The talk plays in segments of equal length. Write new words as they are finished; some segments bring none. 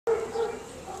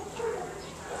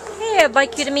I'd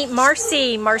like you to meet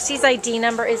Marcy. Marcy's ID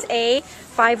number is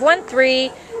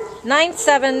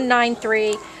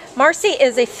A5139793. Marcy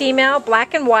is a female,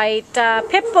 black and white,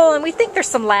 pit bull, and we think there's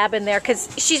some lab in there because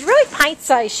she's really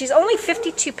pint-sized. She's only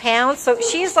 52 pounds, so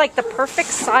she's like the perfect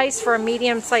size for a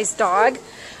medium-sized dog.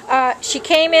 She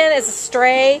came in as a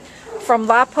stray from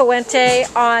La Puente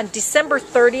on December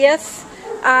 30th.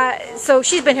 So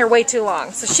she's been here way too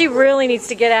long. So she really needs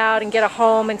to get out and get a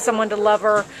home and someone to love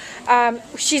her.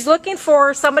 She's looking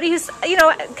for somebody who's, you know,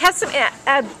 has some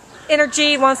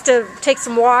energy, wants to take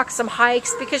some walks, some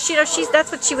hikes, because, you know, that's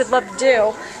what she would love to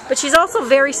do. But she's also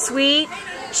very sweet.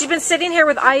 She's been sitting here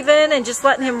with Ivan and just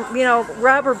letting him, you know,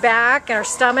 rub her back and her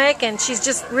stomach, and she's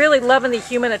just really loving the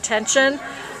human attention.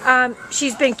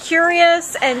 She's been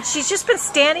curious, and she's just been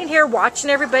standing here watching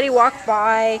everybody walk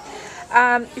by.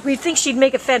 We think she'd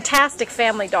make a fantastic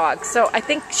family dog. So I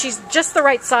think she's just the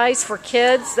right size for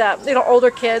kids, you know,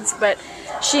 older kids, but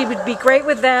she would be great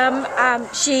with them.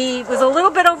 She was a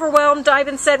little bit overwhelmed,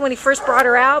 Ivan said, when he first brought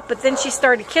her out, but then she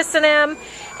started kissing him,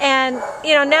 and,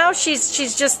 you know, now she's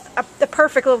just the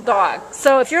perfect little dog.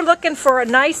 So if you're looking for a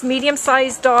nice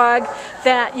medium-sized dog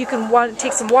that you can want to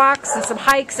take some walks and some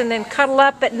hikes and then cuddle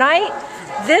up at night,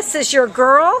 this is your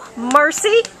girl,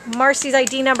 Marcy. Marcy's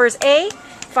ID number is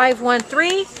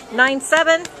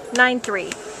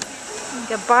A5139793.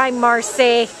 Goodbye,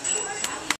 Marcy.